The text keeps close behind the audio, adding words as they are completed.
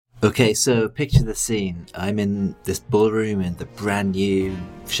Okay, so picture the scene. I'm in this ballroom in the brand new,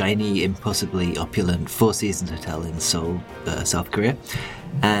 shiny, impossibly opulent Four Seasons Hotel in Seoul, South Korea.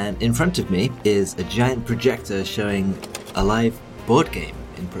 And in front of me is a giant projector showing a live board game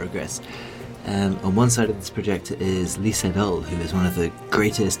in progress. On one side of this projector is Lee Sedol, who is one of the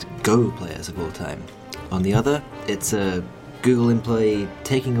greatest Go players of all time. On the other, it's a Google employee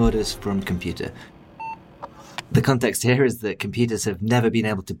taking orders from a computer. The context here is that computers have never been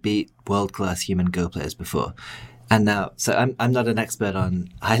able to beat world-class human Go players before. And now, so I'm not an expert on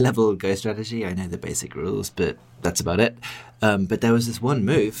high-level Go strategy. I know the basic rules, but that's about it. But there was this one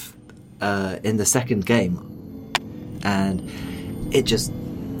move in the second game, and it just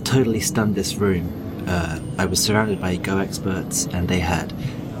totally stunned this room. I was surrounded by Go experts, and they had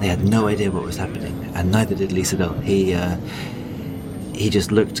no idea what was happening, and neither did Lee Sedol. He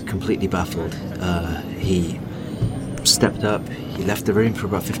just looked completely baffled. He stepped up, he left the room for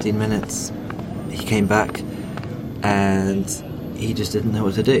about 15 minutes, he came back, and he just didn't know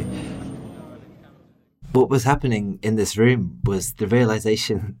what to do. What was happening in this room was the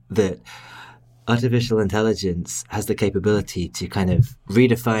realization that artificial intelligence has the capability to kind of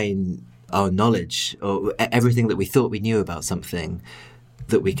redefine our knowledge, or everything that we thought we knew about something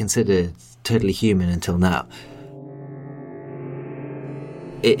that we considered totally human until now.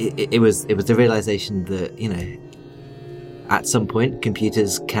 It was the realization that, you know, at some point,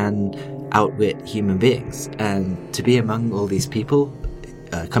 computers can outwit human beings. And to be among all these people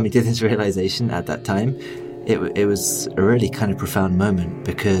coming to this realization at that time, it was a really kind of profound moment,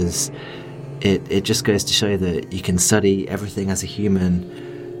 because it just goes to show that you can study everything as a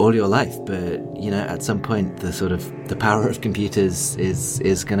human all your life, but, you know, at some point, the power of computers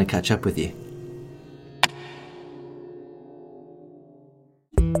is going to catch up with you.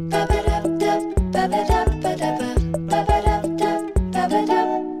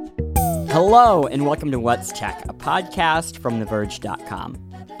 Hello, and welcome to What's Tech, a podcast from TheVerge.com.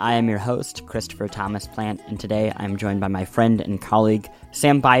 I am your host, Christopher Thomas Plant, and today I'm joined by my friend and colleague,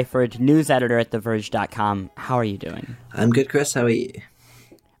 Sam Byford, news editor at TheVerge.com. How are you doing? I'm good, Chris. How are you?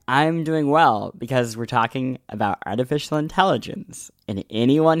 I'm doing well, because we're talking about artificial intelligence, and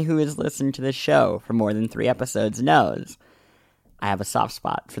anyone who has listened to this show for more than 3 episodes knows I have a soft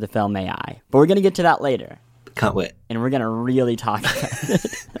spot for the film AI. But we're going to get to that later. Can't wait. And we're going to really talk about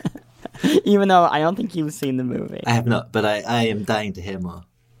it. Even though I don't think you've seen the movie. I have not, but I am dying to hear more.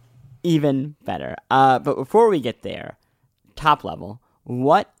 Even better. But before we get there, top level,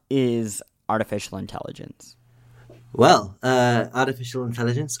 what is artificial intelligence? Well, artificial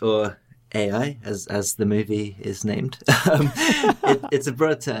intelligence, or AI, as the movie is named, it's a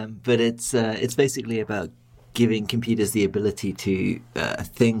broad term, but it's basically about giving computers the ability to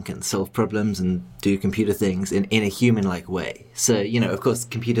think and solve problems and do computer things in a human-like way. So, you know, of course,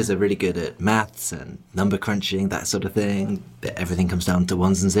 computers are really good at maths and number crunching, that sort of thing. Everything comes down to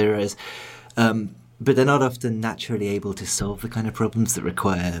ones and zeros. But they're not often naturally able to solve the kind of problems that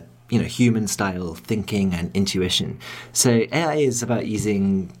require, you know, human-style thinking and intuition. So AI is about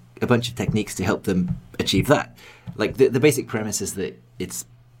using a bunch of techniques to help them achieve that. Like, the basic premise is that it's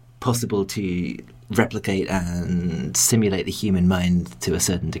possible to replicate and simulate the human mind to a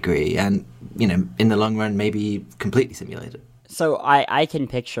certain degree, and, you know, in the long run, maybe completely simulate it. So I can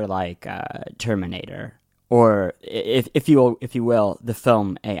picture like Terminator, or if you will, the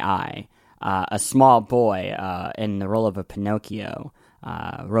film AI, a small boy in the role of a Pinocchio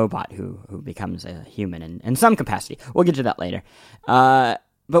robot who becomes a human in some capacity. We'll get to that later. But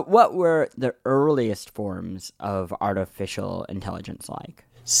what were the earliest forms of artificial intelligence like?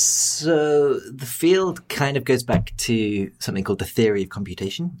 So the field kind of goes back to something called the theory of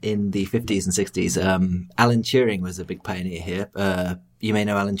computation in the 50s and 60s. Alan Turing was a big pioneer here. You may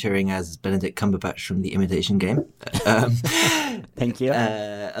know Alan Turing as Benedict Cumberbatch from The Imitation Game. Thank you.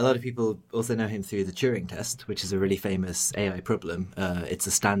 A lot of people also know him through the Turing test, which is a really famous AI problem. It's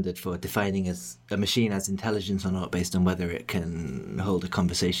a standard for defining as a machine as intelligent or not based on whether it can hold a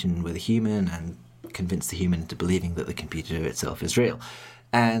conversation with a human and convince the human into believing that the computer itself is real.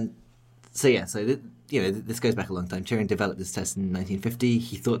 And so, this goes back a long time. Turing developed this test in 1950.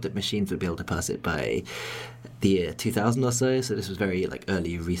 He thought that machines would be able to pass it by the year 2000 or so. So this was very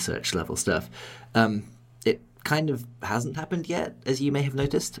early research level stuff. It kind of hasn't happened yet, as you may have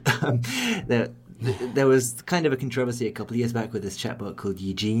noticed. There was kind of a controversy a couple of years back with this chatbot called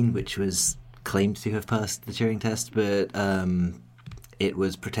Eugene, which was claimed to have passed the Turing test, but it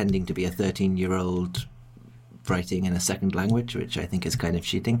was pretending to be a 13-year-old writing in a second language, which I think is kind of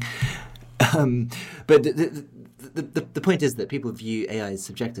cheating. But the point is that people view AI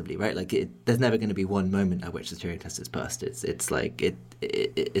subjectively, right? Like there's never going to be one moment at which the Turing test is passed. It's like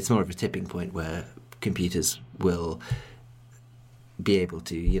it's more of a tipping point where computers will be able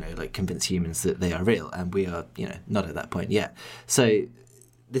to, like convince humans that they are real, and we are, not at that point yet. So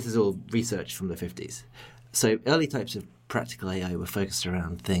this is all research from the 50s. So early types of practical AI were focused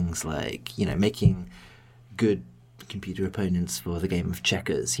around things like, making good computer opponents for the game of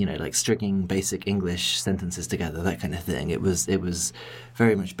checkers, like stringing basic English sentences together, that kind of thing. It was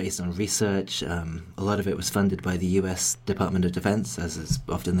very much based on research. A lot of it was funded by the US Department of Defense, as is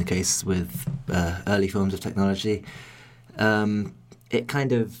often the case with early forms of technology.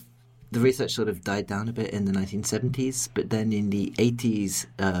 The research sort of died down a bit in the 1970s, but then in the 80s,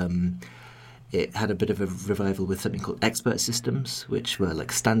 it had a bit of a revival with something called expert systems, which were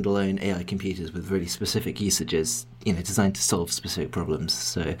like standalone AI computers with really specific usages, designed to solve specific problems.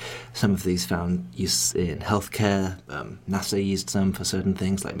 So some of these found use in healthcare. NASA used some for certain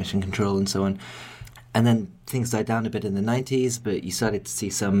things like mission control and so on. And then things died down a bit in the 90s, but you started to see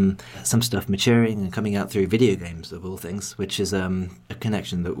some stuff maturing and coming out through video games, of all things, which is a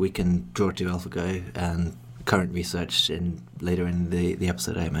connection that we can draw to AlphaGo and current research later in the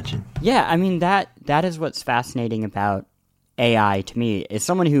episode I mentioned. Yeah, I mean, that is what's fascinating about AI to me. As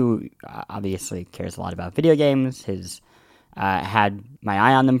someone who obviously cares a lot about video games, has had my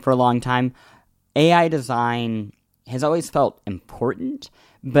eye on them for a long time, AI design has always felt important,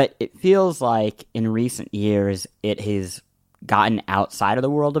 but it feels like in recent years it has gotten outside of the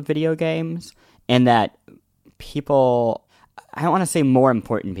world of video games, and that people, I don't want to say more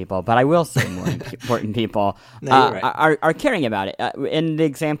important people, but I will say more important people are caring about it. And the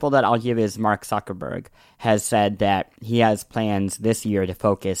example that I'll give is Mark Zuckerberg has said that he has plans this year to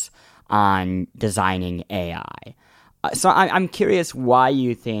focus on designing AI. So I'm curious why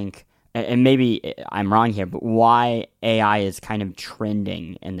you think, and maybe I'm wrong here, but why AI is kind of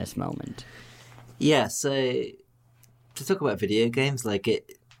trending in this moment. Yeah, so to talk about video games, like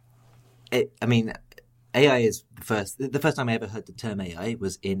I mean, AI is the first time I ever heard the term AI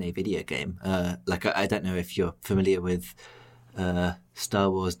was in a video game. I don't know if you're familiar with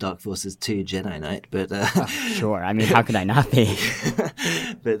Star Wars Dark Forces 2 Jedi Knight, but sure. I mean, how could I not be?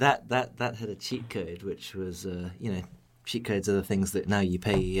 But that had a cheat code, which was cheat codes are the things that now you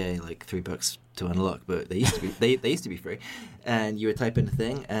pay EA like $3 to unlock, but they used to be they used to be free. And you would type in a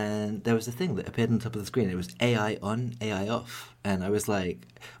thing, and there was a thing that appeared on top of the screen. It was AI on, AI off, and I was like,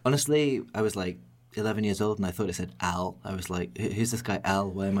 honestly, 11 years old, and I thought it said Al. I was like, who's this guy Al?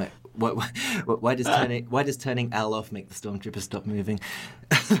 Why does turning Al off make the stormtroopers stop moving?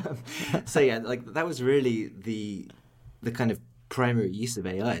 So yeah, like that was really the kind of primary use of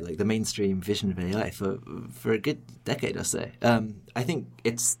AI, like the mainstream vision of AI for a good decade or so. I think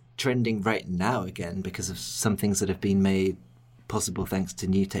it's trending right now again because of some things that have been made possible thanks to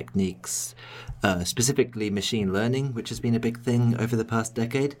new techniques, specifically machine learning, which has been a big thing over the past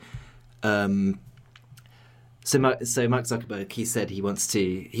decade. So Mark Zuckerberg, he said he wants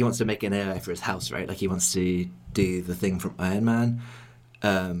to make an AI for his house, right? Like he wants to do the thing from Iron Man.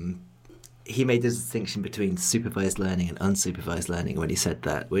 He made this distinction between supervised learning and unsupervised learning when he said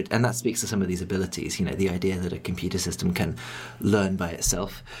that, and that speaks to some of these abilities. The idea that a computer system can learn by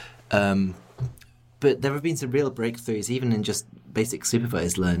itself. But there have been some real breakthroughs even in just basic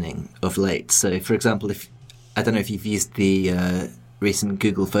supervised learning of late. So, for example, I don't know if you've used the recent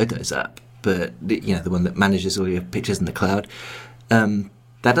Google Photos app, but the one that manages all your pictures in the cloud, that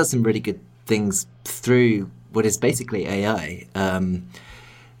does some really good things through what is basically AI.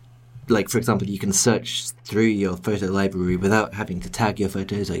 Like, for example, you can search through your photo library without having to tag your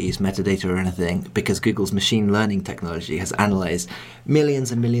photos or use metadata or anything, because Google's machine learning technology has analyzed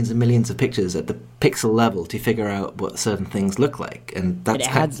millions and millions and millions of pictures at the pixel level to figure out what certain things look like. And it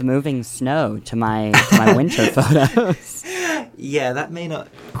adds moving snow to my winter photos. Yeah, that may not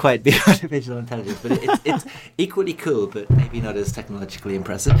quite be artificial intelligence, but it's equally cool, but maybe not as technologically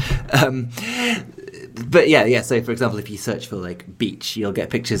impressive. But yeah. So, for example, if you search for like beach, you'll get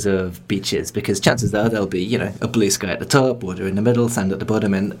pictures of beaches because chances are there'll be a blue sky at the top, water in the middle, sand at the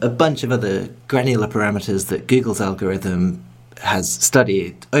bottom, and a bunch of other granular parameters that Google's algorithm has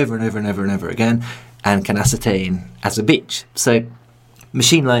studied over and over and over and over again, and can ascertain as a beach. So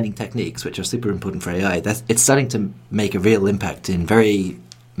machine learning techniques, which are super important for AI, it's starting to make a real impact in very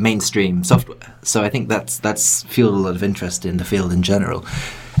mainstream software. So I think that's fueled a lot of interest in the field in general.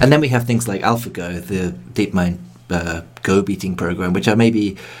 And then we have things like AlphaGo, the DeepMind Go beating program, which are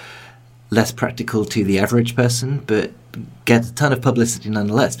maybe less practical to the average person, but get a ton of publicity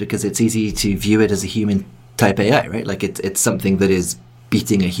nonetheless because it's easy to view it as a human type AI, right? Like it's something that is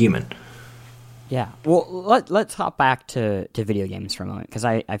beating a human. Yeah. Well, let's hop back to video games for a moment, because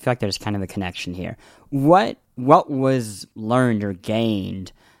I feel like there's kind of a connection here. What was learned or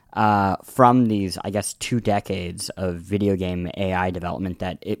gained from these, I guess, 2 decades of video game AI development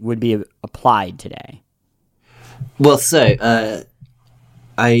that it would be applied today? Well, so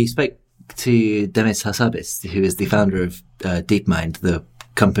I spoke to Demis Hassabis, who is the founder of DeepMind, the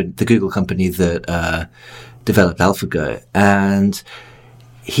Google company that developed AlphaGo, and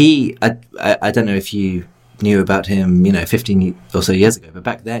I don't know if you knew about him, 15 or so years ago, but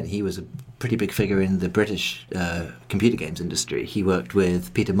back then he was a pretty big figure in the British computer games industry. He worked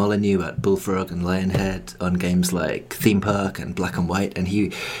with Peter Molyneux at Bullfrog and Lionhead on games like Theme Park and Black and White, and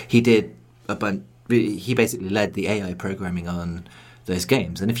he did he basically led the AI programming on those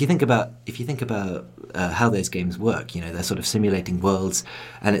games. And if you think about how those games work, they're sort of simulating worlds,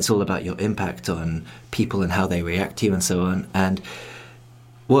 and it's all about your impact on people and how they react to you and so on. And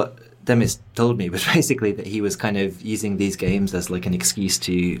what Demis told me was basically that he was kind of using these games as like an excuse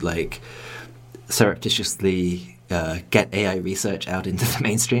to like surreptitiously get AI research out into the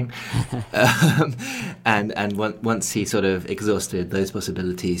mainstream. And once he sort of exhausted those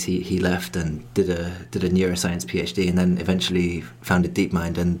possibilities, he left and did a neuroscience PhD, and then eventually founded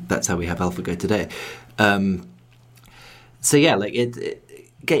DeepMind, and that's how we have AlphaGo today. So yeah, like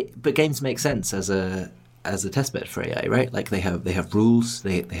but games make sense as a testbed for AI, right? Like they have rules,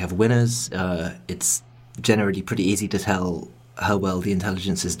 they have winners. It's generally pretty easy to tell how well the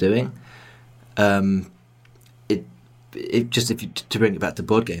intelligence is doing. To bring it back to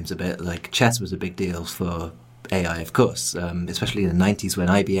board games a bit, like chess was a big deal for AI, of course, especially in the 90s when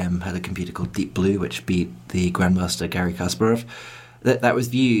IBM had a computer called Deep Blue, which beat the grandmaster Garry Kasparov. That was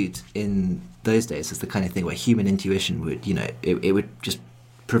viewed in those days as the kind of thing where human intuition would, it would just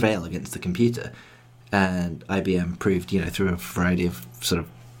prevail against the computer. And IBM proved, through a variety of sort of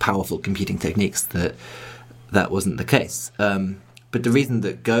powerful computing techniques that wasn't the case. But the reason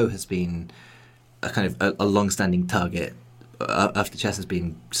that Go has been a kind of a long-standing target after chess has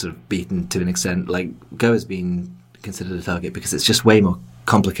been sort of beaten to an extent, like Go has been considered a target because it's just way more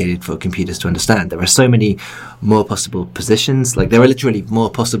complicated for computers to understand. There are so many more possible positions. Like there are literally more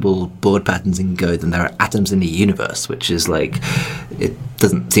possible board patterns in Go than there are atoms in the universe, which is like, it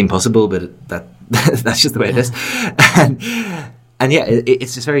doesn't seem possible, but that's just the way it is. And yeah,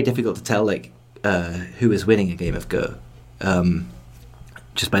 it's just very difficult to tell like who is winning a game of Go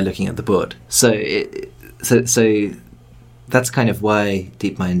just by looking at the board. So that's kind of why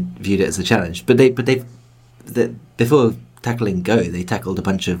DeepMind viewed it as a challenge. But before tackling Go, they tackled a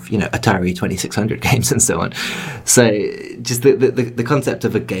bunch of Atari 2600 games and so on. So just the concept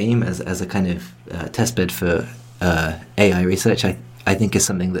of a game as a kind of testbed for AI research, I think is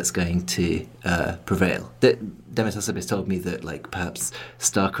something that's going to prevail. Demis Hassabis told me that like perhaps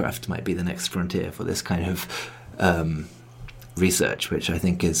StarCraft might be the next frontier for this kind of research, which I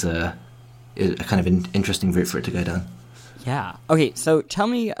think is a kind of an interesting route for it to go down. Yeah. Okay, so tell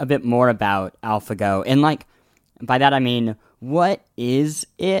me a bit more about AlphaGo, and like by that I mean, what is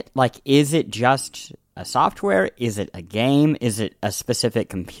it? Like, is it just a software? Is it a game? Is it a specific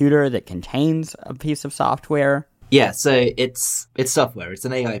computer that contains a piece of software? Yeah, so it's software. It's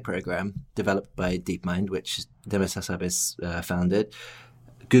an AI program developed by DeepMind, which Demis Hassabis founded.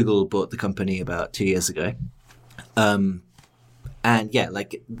 Google bought the company about 2 years ago. And yeah,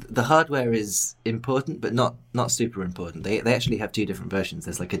 like the hardware is important, but not super important. They actually have 2 different versions.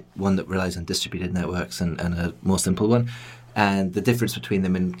 There's like one that relies on distributed networks and a more simple one. And the difference between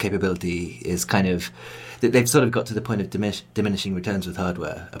them in capability is kind of, they've sort of got to the point of diminishing returns with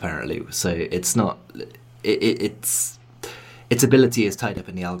hardware, apparently. So it's not, its ability is tied up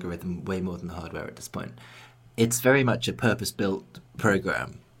in the algorithm way more than the hardware at this point. It's very much a purpose-built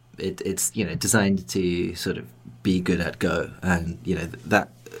program. It's designed to sort of be good at Go, and that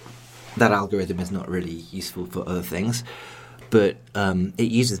algorithm is not really useful for other things, but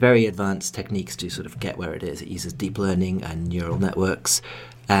it uses very advanced techniques to sort of get where it is. It uses deep learning and neural networks,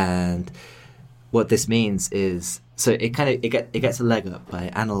 and what this means is it gets a leg up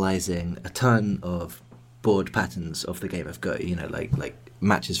by analyzing a ton of board patterns of the game of Go, like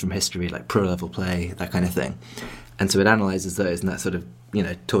matches from history, like pro level play, that kind of thing. And so it analyzes those, and that sort of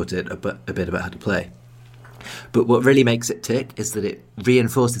taught it a bit about how to play. But what really makes it tick is that it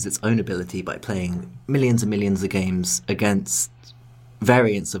reinforces its own ability by playing millions and millions of games against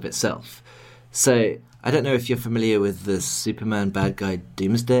variants of itself. So I don't know if you're familiar with the Superman bad guy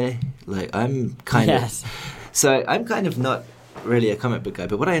Doomsday. Like I'm kind of not really a comic book guy,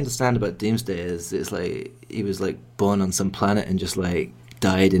 but what I understand about Doomsday is it's like he was like born on some planet and just like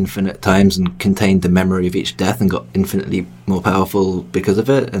died infinite times and contained the memory of each death and got infinitely more powerful because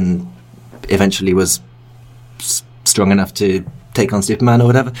of it, and eventually was strong enough to take on Superman or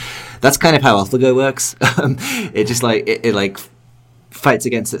whatever. That's kind of how AlphaGo works. It just like it like fights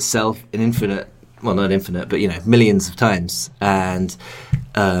against itself in not infinite, but millions of times, and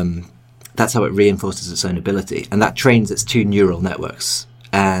that's how it reinforces its own ability, and that trains its two neural networks.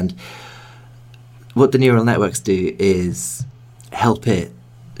 And what the neural networks do is help it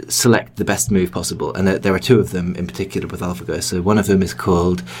select the best move possible, and there are two of them in particular with AlphaGo. So one of them is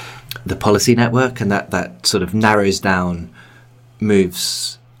called the policy network, and that sort of narrows down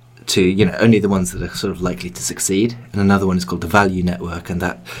moves to only the ones that are sort of likely to succeed, and another one is called the value network, and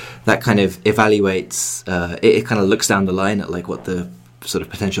that kind of evaluates it kind of looks down the line at like what the sort of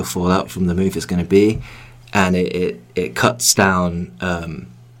potential fallout from the move is going to be, and it cuts down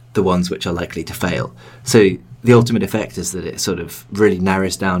the ones which are likely to fail. So the ultimate effect is that it sort of really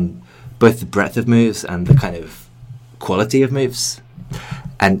narrows down both the breadth of moves and the kind of quality of moves,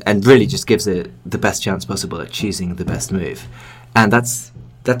 and really just gives it the best chance possible at choosing the best move. And that's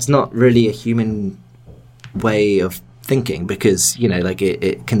not really a human way of thinking, because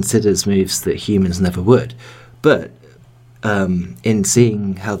it considers moves that humans never would. But in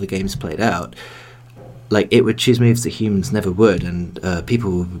seeing how the game's played out, like it would choose moves that humans never would, and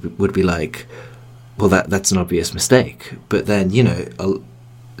people would be like, well, that's an obvious mistake. But then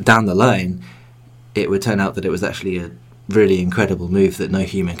down the line it would turn out that it was actually a really incredible move that no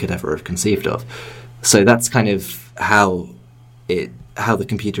human could ever have conceived of. So that's kind of how the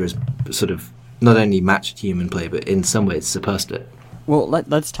computer has sort of not only matched human play, but in some ways surpassed it. Well,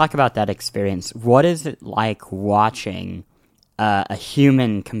 let's talk about that experience. What is it like watching a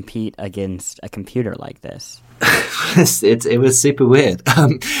human compete against a computer like this? It was super weird.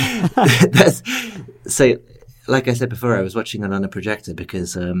 So, like I said before, I was watching it on a projector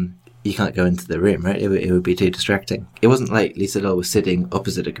because you can't go into the room, right? It would be too distracting. It wasn't like Lee Sedol was sitting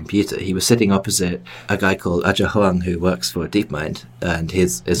opposite a computer. He was sitting opposite a guy called Aja Huang, who works for DeepMind, and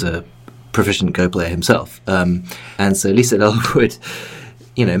is a proficient Go player himself. And so Lee Sedol would,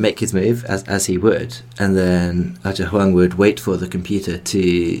 make his move as he would, and then Aja Huang would wait for the computer to...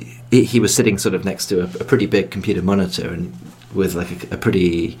 He was sitting sort of next to a pretty big computer monitor, and with like a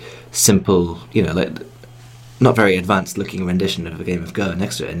pretty simple, like not very advanced looking rendition of a game of Go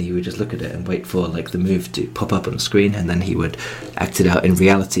next to it, and he would just look at it and wait for like the move to pop up on the screen, and then he would act it out in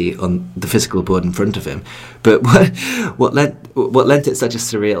reality on the physical board in front of him. But what lent it such a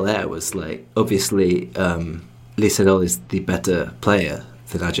surreal air was like, obviously Lee Sedol is the better player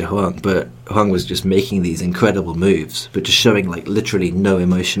than Aja Huang, but Huang was just making these incredible moves, but just showing like literally no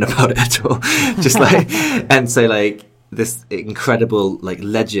emotion about it at all. Just like, and so like this incredible like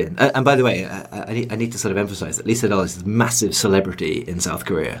legend. And by the way, I need to sort of emphasize that Lee Sedol is a massive celebrity in South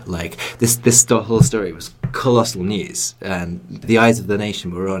Korea. Like this whole story was colossal news, and the eyes of the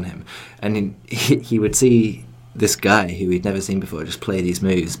nation were on him. And he would see this guy who he'd never seen before just play these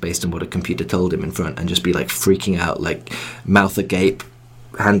moves based on what a computer told him in front, and just be like freaking out, like mouth agape,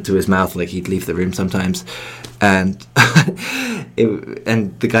 hand to his mouth, like he'd leave the room sometimes, and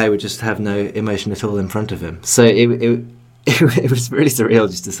and the guy would just have no emotion at all in front of him. So it was really surreal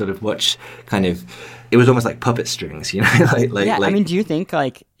just to sort of watch. Kind of, it was almost like puppet strings, like yeah. I mean, do you think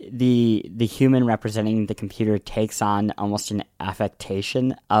like the human representing the computer takes on almost an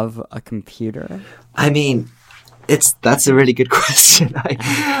affectation of a computer? I mean, that's a really good question.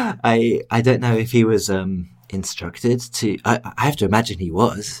 I don't know if he was instructed to. I have to imagine he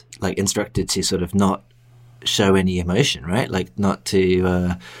was like instructed to sort of not show any emotion, right? Like not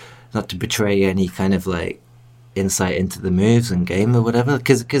to betray any kind of like insight into the moves and game or whatever.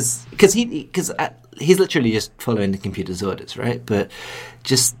 Because he's literally just following the computer's orders, right? But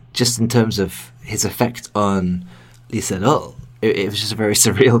just in terms of his effect on Lee Sedol, it was just a very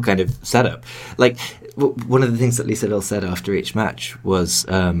surreal kind of setup. Like one of the things that Lee Sedol said after each match was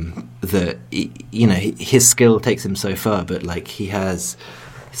that his skill takes him so far, but like he has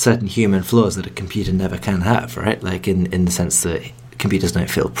certain human flaws that a computer never can have, right? Like in the sense that computers don't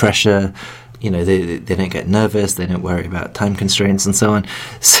feel pressure, they don't get nervous, they don't worry about time constraints and so on.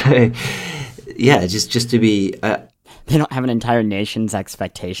 So yeah, just to be they don't have an entire nation's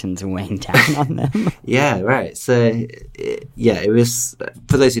expectations weighing down on them. Yeah, right. So yeah, it was,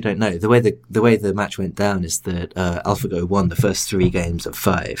 for those who don't know, the way the match went down is that AlphaGo won the first 3 games of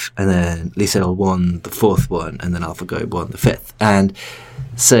 5, and then Lee Sedol won the 4th one, and then AlphaGo won the 5th. And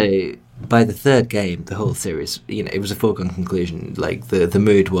so by the 3rd game, the whole series, it was a foregone conclusion. Like the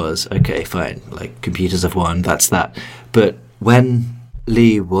mood was, okay, fine, like computers have won, that's that. But when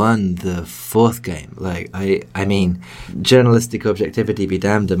Lee won the fourth game. Like, I mean, journalistic objectivity be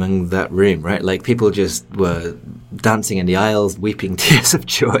damned among that room, right? Like, people just were dancing in the aisles, weeping tears of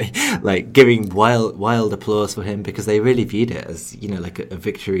joy, like giving wild applause for him, because they really viewed it as, you know, like a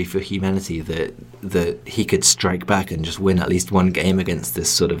victory for humanity, that he could strike back and just win at least one game against this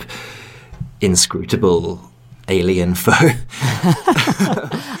sort of inscrutable alien foe.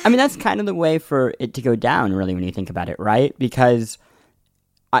 I mean, that's kind of the way for it to go down, really, when you think about it, right? Because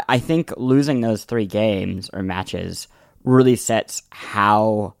I think losing those 3 games or matches really sets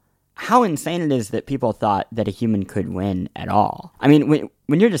how insane it is that people thought that a human could win at all. I mean,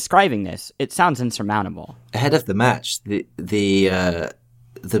 when you're describing this, it sounds insurmountable. Ahead of the match, the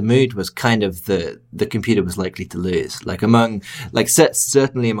mood was kind of the computer was likely to lose. Like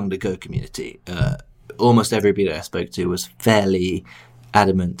certainly among the Go community, almost everybody I spoke to was fairly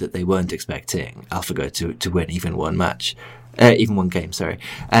adamant that they weren't expecting AlphaGo to win even one game. Sorry,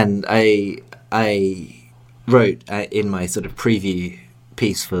 and I wrote in my sort of preview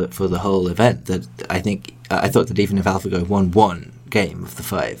piece for the whole event that I thought that even if AlphaGo won one game of the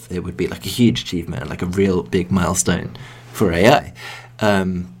 5, it would be like a huge achievement, like a real big milestone for AI.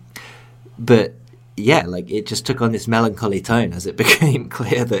 But yeah, like it just took on this melancholy tone as it became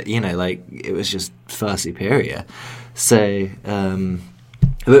clear that, you know, like it was just far superior. So,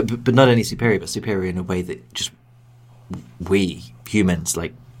 but not only superior, but superior in a way that just we humans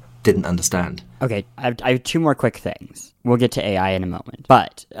like didn't understand. Okay, I have 2 more quick things. We'll get to AI in a moment.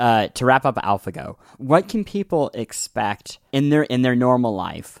 But to wrap up AlphaGo, what can people expect in their normal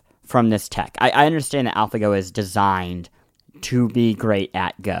life from this tech? I understand that AlphaGo is designed to be great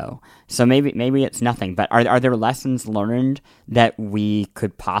at Go, so maybe it's nothing. But are there lessons learned that we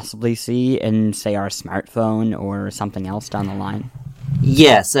could possibly see in, say, our smartphone or something else down the line?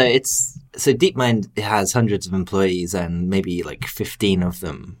 Yeah, so DeepMind has hundreds of employees, and maybe like 15 of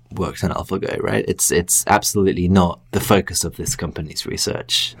them worked on AlphaGo, right? It's absolutely not the focus of this company's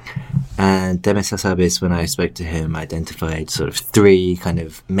research. And Demis Hassabis, when I spoke to him, identified sort of 3 kind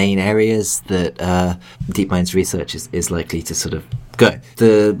of main areas that DeepMind's research is likely to sort of go.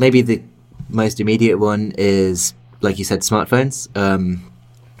 Maybe the most immediate one is, like you said, smartphones.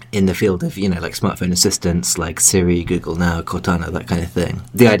 In the field of, you know, like smartphone assistants like Siri, Google Now, Cortana, that kind of thing.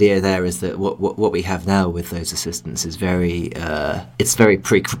 The idea there is that what we have now with those assistants is very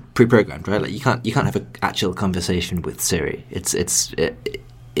pre-programmed, right? Like you can't have an actual conversation with Siri.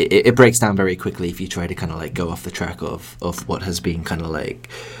 It breaks down very quickly if you try to kind of like go off the track of what has been kind of like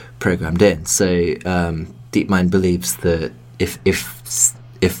programmed in. So DeepMind believes that if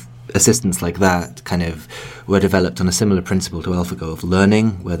assistants like that kind of were developed on a similar principle to AlphaGo of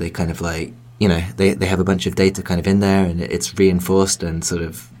learning, where they kind of like, you know, they have a bunch of data kind of in there and it's reinforced and sort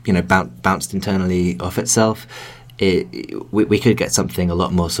of, you know, bounced internally off itself, we could get something a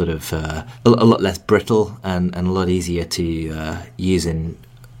lot more sort of a lot less brittle and a lot easier to use in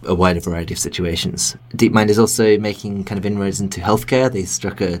a wider variety of situations. DeepMind is also making kind of inroads into healthcare. They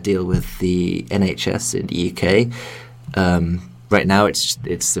struck a deal with the NHS in the UK. Right now,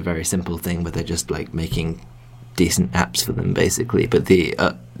 it's a very simple thing where they're just like making decent apps for them, basically. But the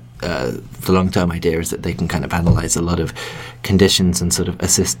long-term idea is that they can kind of analyze a lot of conditions and sort of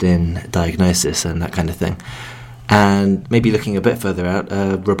assist in diagnosis and that kind of thing. And maybe looking a bit further out,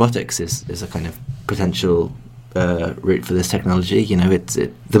 robotics is a kind of potential route for this technology. You know,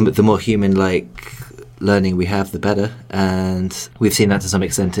 the more human-like learning we have, the better, and we've seen that to some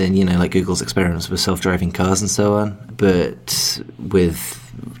extent in, you know, like Google's experiments with self-driving cars and so on. But with,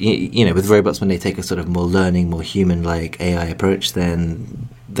 you know, with robots, when they take a sort of more learning, more human-like AI approach, then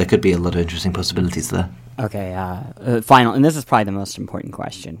there could be a lot of interesting possibilities there. Okay, final, and this is probably the most important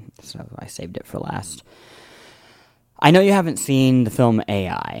question, so I saved it for last. I know you haven't seen the film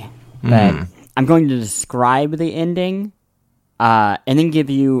AI, but I'm going to describe the ending and then give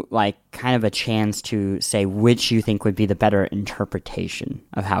you like kind of a chance to say which you think would be the better interpretation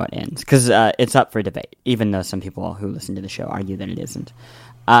of how it ends, because it's up for debate, even though some people who listen to the show argue that it isn't.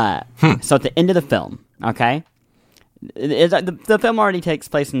 So at the end of the film, okay, the film already takes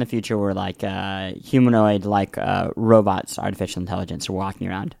place in the future where like humanoid like robots, artificial intelligence are walking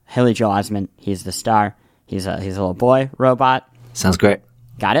around. Haley Joel Osment, he's the star. He's a little boy robot. Sounds great.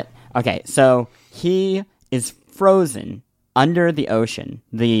 Got it? Okay, so he is frozen under the ocean.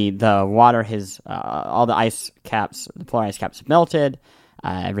 The water has all the ice caps, the polar ice caps have melted.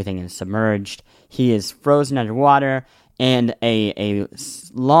 Everything is submerged. He is frozen underwater, and a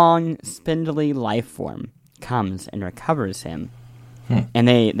long, spindly life form comes and recovers him. And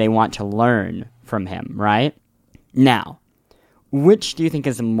they want to learn from him, right? Now, which do you think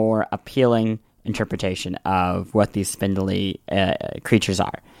is a more appealing interpretation of what these spindly creatures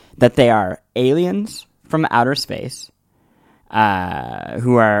are. That they are aliens from outer space who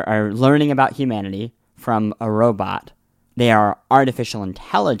are learning about humanity from a robot. They are artificial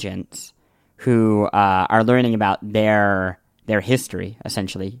intelligence who are learning about their history,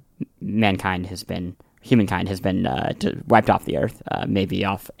 essentially. Humankind has been wiped off the earth, maybe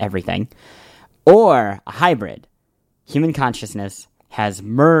off everything. Or a hybrid. Human consciousness has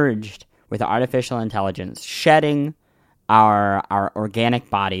merged with artificial intelligence, shedding our organic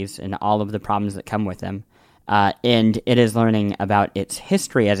bodies and all of the problems that come with them. And it is learning about its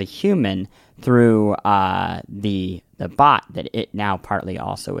history as a human through the bot that it now partly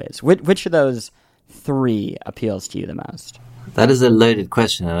also is. Which of those three appeals to you the most? That is a loaded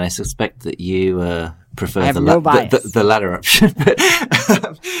question, and I suspect that you prefer the latter option.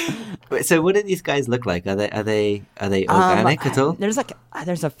 So, what do these guys look like? Are they organic at all? There's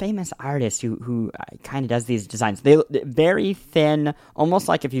a famous artist who kind of does these designs. They're very thin, almost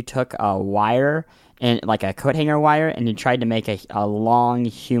like if you took a wire and like a coat hanger wire, and you tried to make a long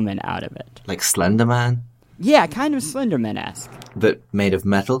human out of it, like Slender Man. Yeah, kind of Slenderman-esque, but made of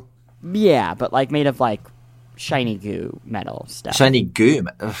metal. Yeah, but like made of like shiny goo metal stuff. Shiny goo?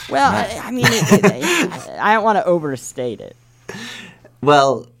 Well, I mean, I don't want to overstate it.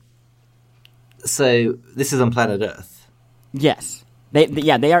 Well, so this is on planet Earth. Yes,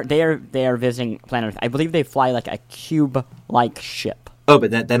 they are visiting planet Earth. I believe they fly like a cube-like ship. Oh, but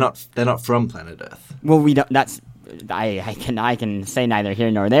they're not from planet Earth. Well, we don't. That's I can say neither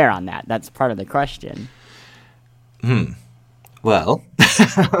here nor there on that. That's part of the question. Well,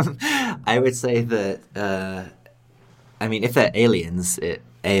 I would say that, I mean, if they're aliens,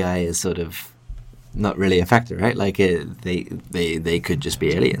 AI is sort of not really a factor, right? Like, they could just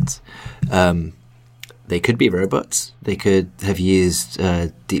be aliens. They could be robots. They could have used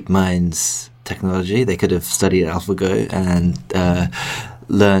DeepMind's technology. They could have studied AlphaGo and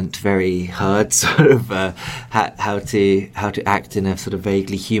learnt very hard sort of how to act in a sort of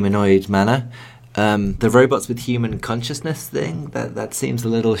vaguely humanoid manner. The robots with human consciousness thing, that seems a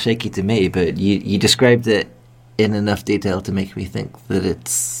little shaky to me, but you described it in enough detail to make me think that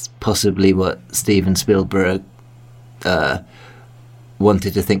it's possibly what Steven Spielberg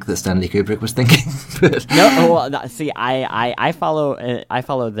wanted to think that Stanley Kubrick was thinking. No, well, see, I follow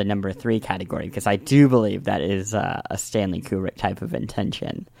the number 3 category because I do believe that is a Stanley Kubrick type of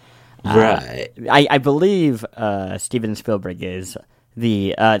intention. Right. I believe Steven Spielberg is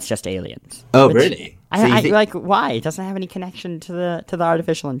it's just aliens. Oh, really? Like, why? It doesn't have any connection to the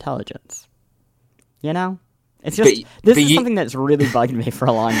artificial intelligence. You know? It's just this is something that's really bugged me for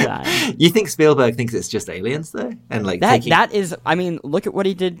a long time. You think Spielberg thinks it's just aliens, though, and like that is? I mean, look at what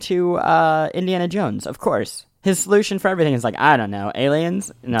he did to Indiana Jones. Of course, his solution for everything is like, I don't know,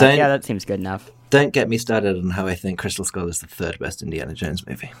 aliens. No, yeah, that seems good enough. Don't get me started on how I think Crystal Skull is the 3rd best Indiana Jones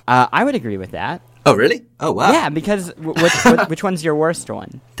movie. I would agree with that. Oh, really? Oh, wow. Yeah, because which one's your worst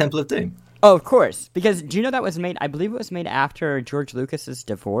one? Temple of Doom. Oh, of course. Because do you know that was made? I believe it was made after George Lucas's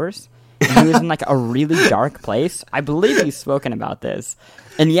divorce. And he was in like a really dark place. I believe he's spoken about this.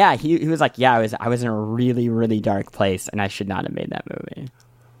 And yeah, he was like, yeah, I was in a really, really dark place, and I should not have made that movie.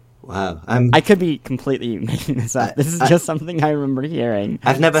 Wow. I could be completely making this up. This is just something I remember hearing.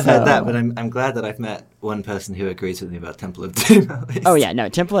 I've never heard that, but I'm glad that I've met one person who agrees with me about Temple of Doom, at least. Oh, yeah, no,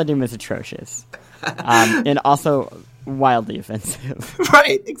 Temple of Doom is atrocious. And also wildly offensive.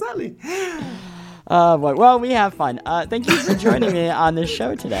 Right, exactly. Well, we have fun. Thank you for joining me on this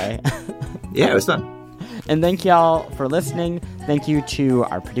show today. Yeah, it was fun. And thank y'all for listening. Thank you to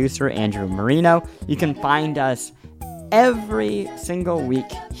our producer, Andrew Marino. You can find us every single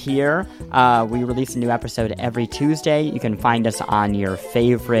week here. We release a new episode every Tuesday. You can find us on your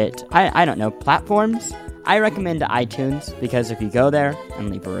favorite, I don't know, platforms. I recommend iTunes because if you go there and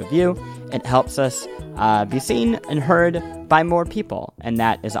leave a review, it helps us be seen and heard by more people, and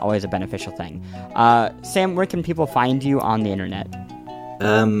that is always a beneficial thing. Sam, where can people find you on the internet?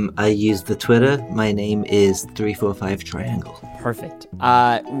 I use the Twitter. My name is 345Triangle. Perfect.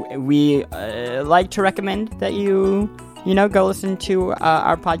 We like to recommend that you go listen to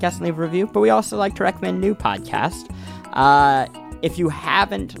our podcast and leave a review, but we also like to recommend new podcasts. If you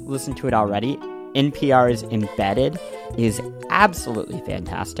haven't listened to it already, NPR's Embedded is absolutely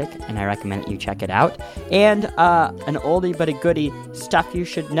fantastic, and I recommend that you check it out. And an oldie but a goodie, Stuff You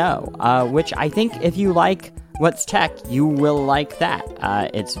Should Know, which I think if you like What's Tech, you will like that.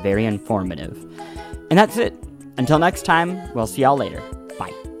 It's very informative. And that's it. Until next time, we'll see y'all later.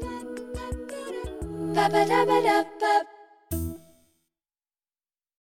 Bye.